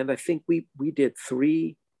weekend, I think we did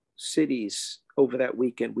 3 cities over that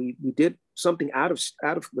weekend. We did something out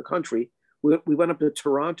of the country. We went up to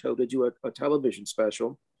Toronto to do a television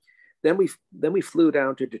special. Then we flew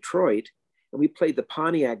down to Detroit, and we played the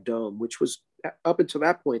Pontiac Dome, which was, up until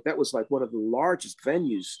that point, that was like one of the largest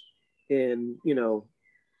venues in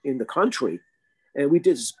the country. And we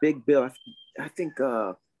did this big bill. I think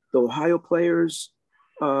the Ohio Players,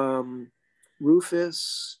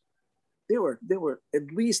 Rufus. There were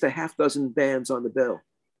at least a half dozen bands on the bill,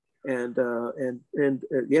 and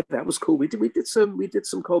yeah, that was cool. We did some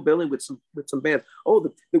co-billing with some bands. Oh,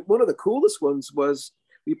 one of the coolest ones was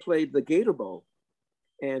we played the Gator Bowl,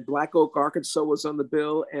 and Black Oak, Arkansas was on the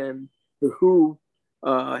bill, and the Who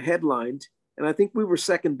headlined, and I think we were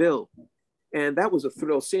second bill, and that was a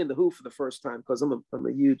thrill seeing the Who for the first time, because I'm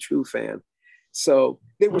a huge Who fan. So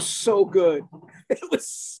they were so good. They were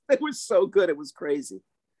so good. It was crazy.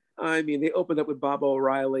 I mean, they opened up with Bob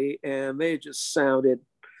O'Reilly, and they just sounded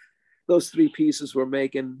those three pieces were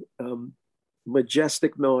making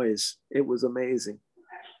majestic noise. It was amazing.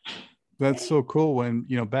 That's so cool. When,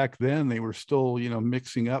 back then they were still,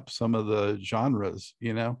 mixing up some of the genres,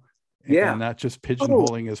 Yeah. and not just Oh,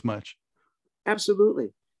 pigeonholing as much.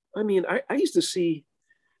 absolutely. I mean, I used to see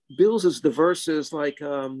bills as diverse as like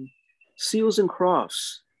Seals and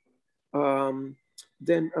Crofts.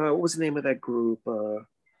 Then what was the name of that group?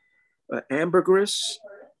 Ambergris.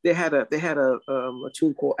 They had a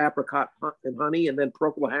tune called Apricot and Honey, and then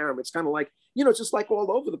Procol Harum. It's kind of like, just like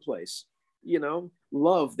all over the place.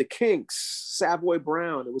 Love, the Kinks, Savoy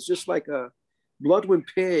Brown. It was just like a Bloodwind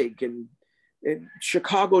Pig and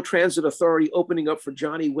Chicago Transit Authority opening up for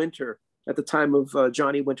Johnny Winter at the time of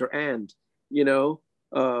Johnny Winter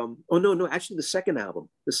oh no, actually the second album,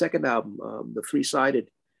 the three-sided,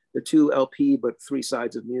 the 2 LP but 3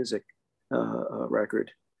 sides of music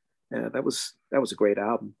record. That was a great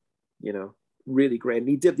album, really great. And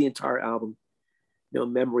he did the entire album,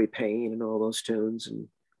 Memory Pain and all those tunes, and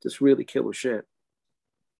just really killer shit.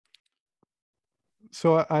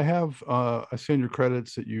 So I have I see in your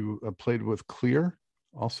credits that you played with Clear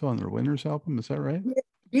also on their Winners album. Is that right?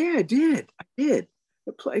 Yeah, I did. I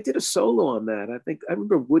did a solo on that. I think I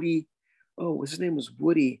remember Woody. Oh, his name was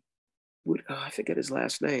Woody. I forget his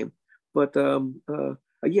last name, but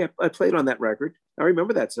yeah, I played on that record. I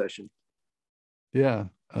remember that session. Yeah,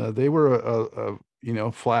 they were a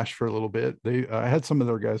flash for a little bit. I had some of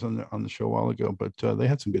their guys on the show a while ago, but they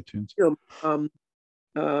had some good tunes.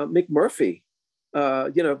 Mick Murphy,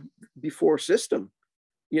 before System,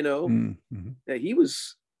 mm-hmm. he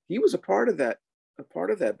was a part of that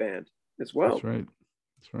band as well.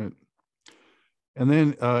 That's right. And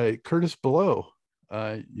then Curtis Blow.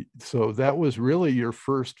 So that was really your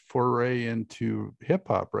first foray into hip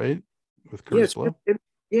hop, right? With Curtis Blow.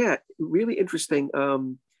 Yeah, really interesting.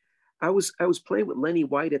 I was playing with Lenny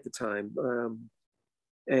White at the time,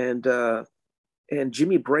 and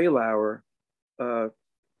Jimmy Braylauer,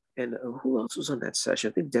 and who else was on that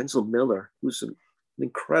session? I think Denzel Miller, who's an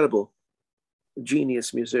incredible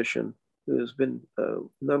genius musician, who has been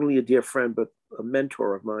not only a dear friend but a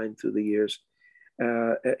mentor of mine through the years.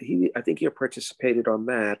 I think he participated on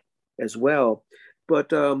that as well.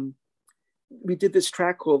 But we did this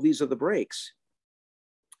track called "These Are the Breaks,"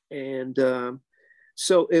 and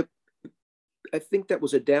so I think that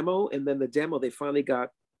was a demo, and then the demo they finally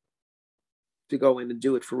got to go in and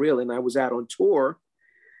do it for real. And I was out on tour,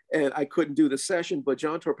 and I couldn't do the session, but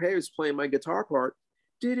John Torpey was playing my guitar part.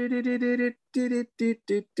 So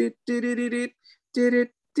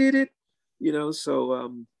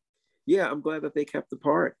yeah, I'm glad that they kept the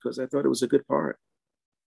part because I thought it was a good part.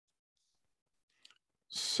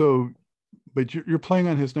 So, but you're playing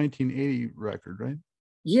on his 1980 record, right?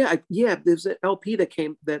 Yeah. There's an LP that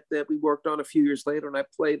came that we worked on a few years later, and I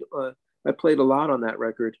played a lot on that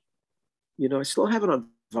record. I still have it on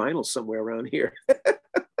vinyl somewhere around here.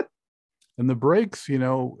 And the Breaks,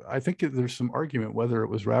 I think there's some argument whether it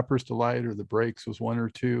was Rapper's Delight or the Breaks was 1 or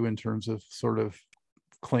 2 in terms of sort of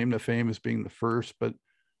claim to fame as being the first, but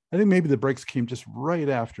I think maybe the Breaks came just right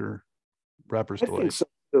after Rapper's Delight.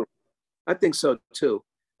 I think so too.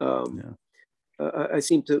 I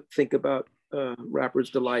seem to think about Rapper's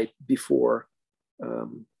Delight before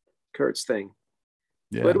Kurt's thing.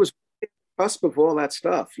 Yeah. But it was cusp of all that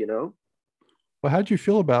stuff, Well, how'd you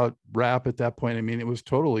feel about rap at that point? I mean, it was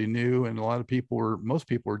totally new, and most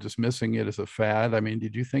people were dismissing it as a fad. I mean,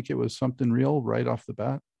 did you think it was something real right off the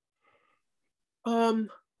bat?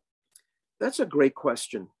 That's a great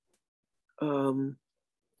question.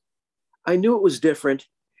 I knew it was different,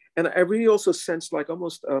 and I really also sensed like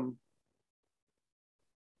almost a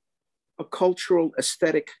cultural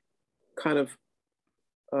aesthetic kind of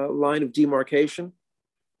line of demarcation.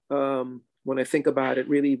 When I think about it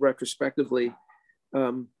really retrospectively,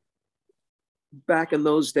 back in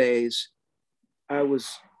those days, I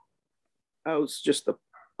was just a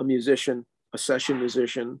musician, a session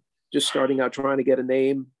musician, just starting out, trying to get a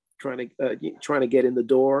name, trying to get in the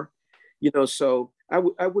door, So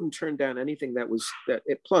I wouldn't turn down anything that was that.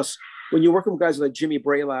 Plus, when you're working with guys like Jimmy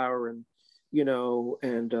Braylauer and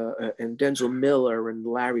and Denzel Miller and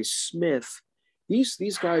Larry Smith,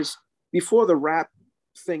 these guys before the rap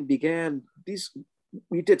thing began,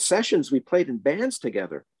 we did sessions, we played in bands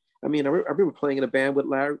together. I mean, I remember playing in a band with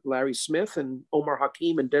Larry Smith and Omar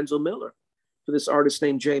Hakim and Denzel Miller for this artist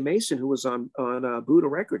named Jay Mason, who was on Buddha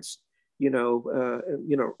Records,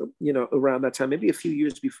 around that time, maybe a few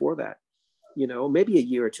years before that, maybe a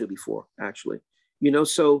year or two before, actually,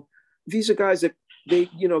 so these are guys that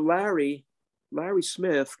Larry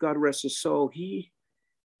Smith, God rest his soul, he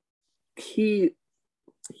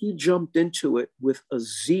jumped into it with a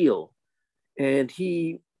zeal And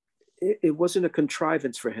it wasn't a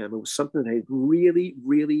contrivance for him. It was something that he really,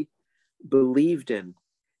 really believed in.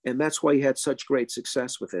 And that's why he had such great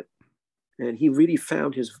success with it. And he really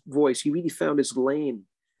found his voice. He really found his lane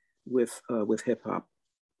with hip hop.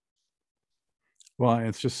 Well,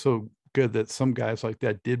 it's just so good that some guys like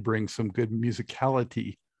that did bring some good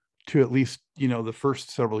musicality to at least, the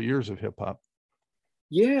first several years of hip hop.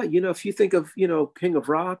 Yeah, if you think of King of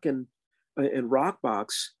Rock and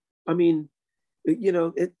Rockbox, I mean,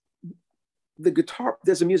 it the guitar,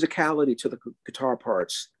 there's a musicality to the guitar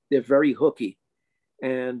parts. They're very hooky,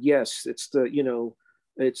 and yes, it's the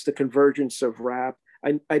convergence of rap.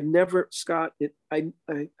 I never, Scott, I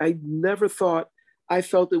never thought, I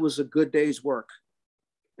felt it was a good day's work,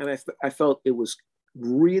 and I felt it was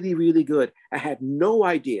really, really good. I had no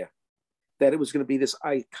idea that it was going to be this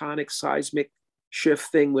iconic seismic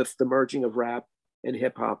shift thing with the merging of rap and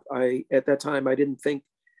hip hop. At that time, I didn't think,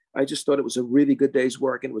 I just thought it was a really good day's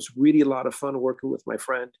work, and it was really a lot of fun working with my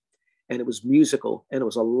friend, and it was musical, and it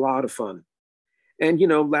was a lot of fun. And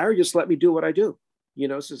Larry just let me do what I do.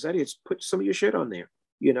 Says, Eddie, it's put some of your shit on there.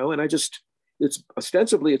 And it's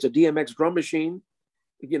ostensibly it's a DMX drum machine.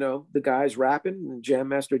 The guys rapping and Jam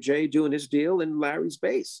Master Jay doing his deal, and Larry's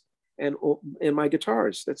bass and my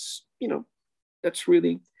guitars. That's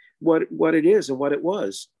really what it is and what it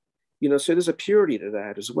was. So there's a purity to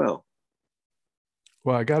that as well.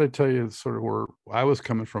 Well, I got to tell you sort of where I was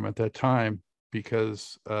coming from at that time,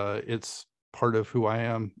 because it's part of who I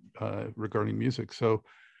am regarding music. So,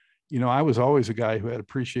 I was always a guy who had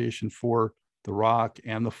appreciation for the rock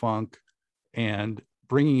and the funk, and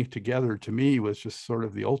bringing it together to me was just sort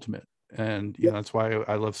of the ultimate. And, that's why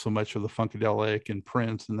I love so much of the Funkadelic and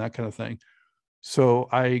Prince and that kind of thing. So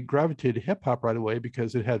I gravitated to hip hop right away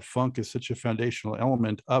because it had funk as such a foundational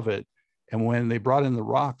element of it. And when they brought in the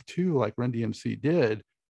rock too, like Run DMC did,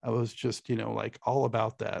 I was just, like all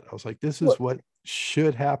about that. I was like, this is what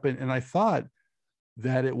should happen. And I thought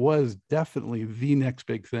that it was definitely the next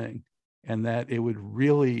big thing, and that it would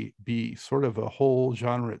really be sort of a whole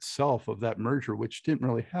genre itself of that merger, which didn't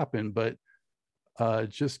really happen. But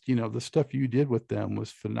just, the stuff you did with them was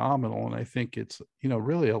phenomenal. And I think it's,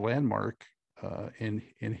 really a landmark in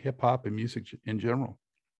hip hop and music in general.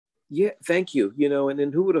 Yeah, thank you. And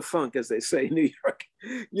then who would have thunk, as they say in New York,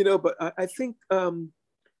 but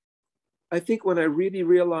I think when I really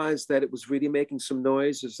realized that it was really making some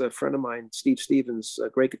noise, is a friend of mine, Steve Stevens, a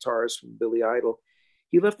great guitarist from Billy Idol.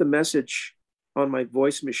 He left a message on my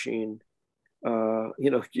voice machine. Back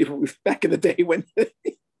in the day when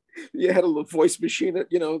you had a little voice machine that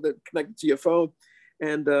connected to your phone,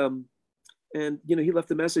 and he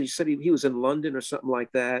left a message. He said he was in London or something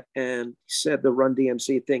like that, and he said the Run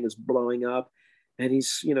DMC thing is blowing up, and he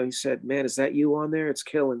said, "Man, is that you on there? It's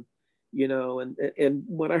killing." And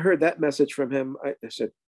when I heard that message from him, I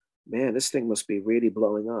said, man, this thing must be really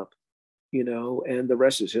blowing up, and the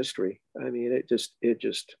rest is history. I mean, it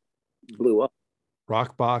just blew up.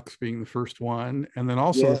 Rockbox being the first one. And then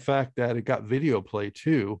also the fact that it got video play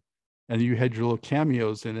too. And you had your little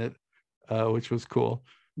cameos in it, which was cool.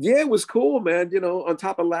 Yeah, it was cool, man. On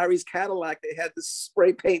top of Larry's Cadillac, they had this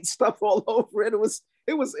spray paint stuff all over it. It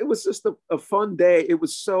was just a fun day. It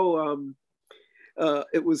was so,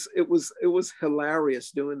 it was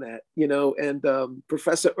hilarious doing that, and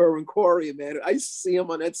Professor Irwin Corey, man, I used to see him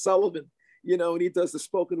on Ed Sullivan, and he does the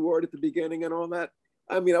spoken word at the beginning and all that.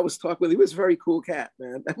 I mean, I was talking with, he was a very cool cat,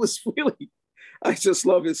 man. That was really, I just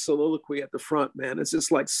love his soliloquy at the front, man. It's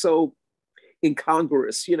just like so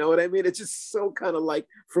incongruous, you know what I mean? It's just so kind of like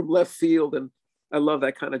from left field. And I love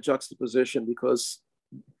that kind of juxtaposition, because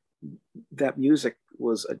that music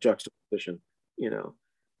was a juxtaposition, Yeah,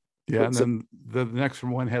 and then the next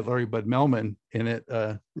one had Larry Bud Melman in it.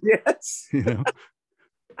 Yes. Yeah.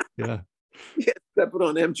 Yeah, stepping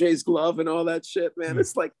on MJ's glove and all that shit, man.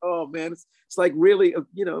 It's like, oh man, it's like really,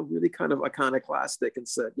 really kind of iconoclastic, and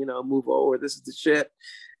said, move over. This is the shit.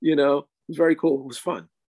 It was very cool. It was fun.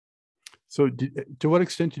 So, to what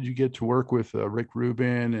extent did you get to work with Rick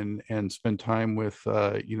Rubin and spend time with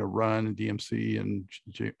Run and DMC and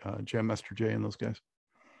Jam Master Jay and those guys?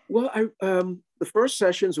 Well, the first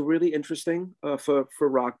sessions were really interesting for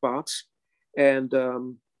Rockbox, and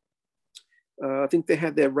I think they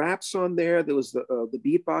had their raps on there. There was the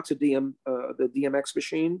beatbox of the DMX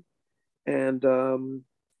machine, and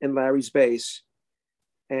Larry's bass,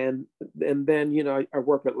 and then I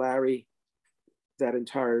worked with Larry that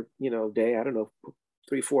entire day. I don't know,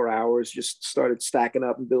 3-4 hours. Just started stacking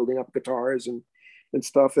up and building up guitars and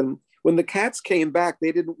stuff. And when the Cats came back,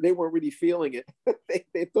 they weren't really feeling it.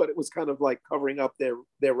 they thought it was kind of like covering up their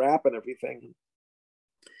rap and everything.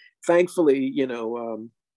 Thankfully,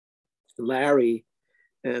 Larry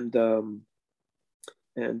and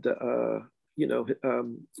and you know,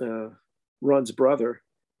 Ron's brother,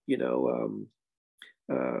 you know,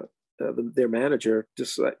 their manager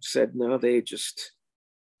just said no. They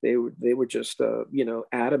were just you know,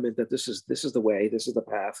 adamant that this is the way, this is the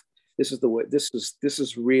path, this is the way, this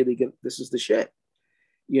is really good, this is the shit,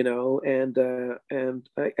 you know. And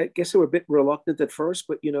I guess they were a bit reluctant at first,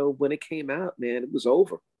 but you know, when it came out, man, it was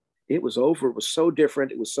over. It was over. It was so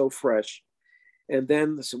different. It was so fresh. And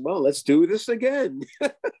then they said, well, let's do this again.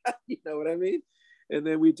 You know what I mean? And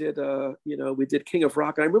then we did, you know, we did King of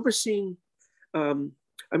Rock. And I remember seeing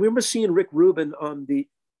Rick Rubin on the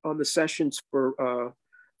sessions for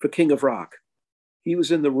King of Rock. He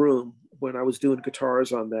was in the room when I was doing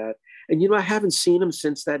guitars on that. And you know, I haven't seen him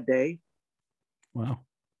since that day. Wow.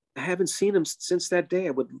 I haven't seen him since that day.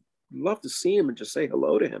 I would love to see him and just say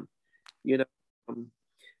hello to him, you know.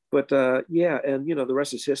 But yeah, and you know, the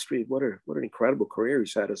rest is history. What an incredible career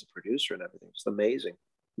he's had as a producer and everything. It's amazing,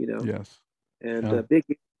 you know. Yes. And Yeah.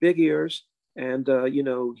 big ears, and you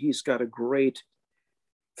know, he's got a great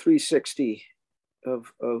 360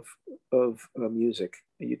 of music.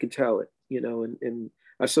 And you can tell it, you know. And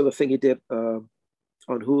I saw the thing he did on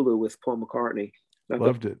Hulu with Paul McCartney.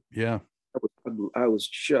 Loved it. Yeah. I was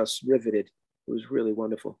just riveted. It was really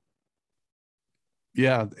wonderful.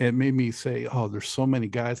 Yeah, it made me say, oh, there's so many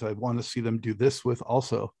guys I want to see them do this with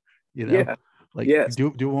also, you know. Yeah. Like Yes.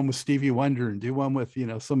 do one with Stevie Wonder and do one with, you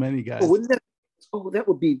know, so many guys. Oh, that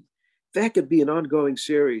could be an ongoing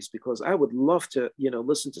series, because I would love to, you know,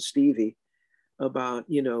 listen to Stevie about,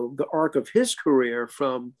 you know, the arc of his career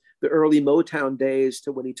from the early Motown days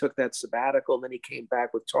to when he took that sabbatical, and then he came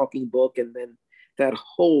back with Talking Book, and then that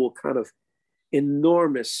whole kind of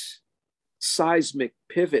enormous seismic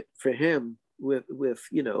pivot for him with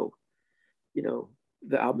you know,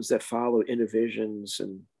 the albums that followed, Innervisions,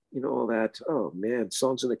 and you know, all that. Oh man,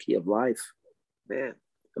 Songs in the Key of Life, man,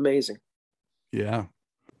 amazing. Yeah.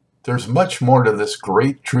 There's much more to this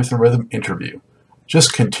great Truth and Rhythm interview.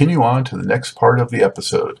 Just continue on to the next part of the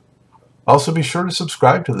episode. Also, be sure to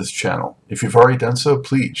subscribe to this channel. If you've already done so,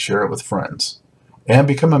 please share it with friends. And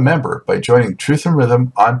become a member by joining Truth and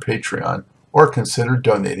Rhythm on Patreon, or consider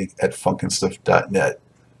donating at funkinstuff.net.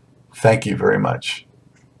 Thank you very much.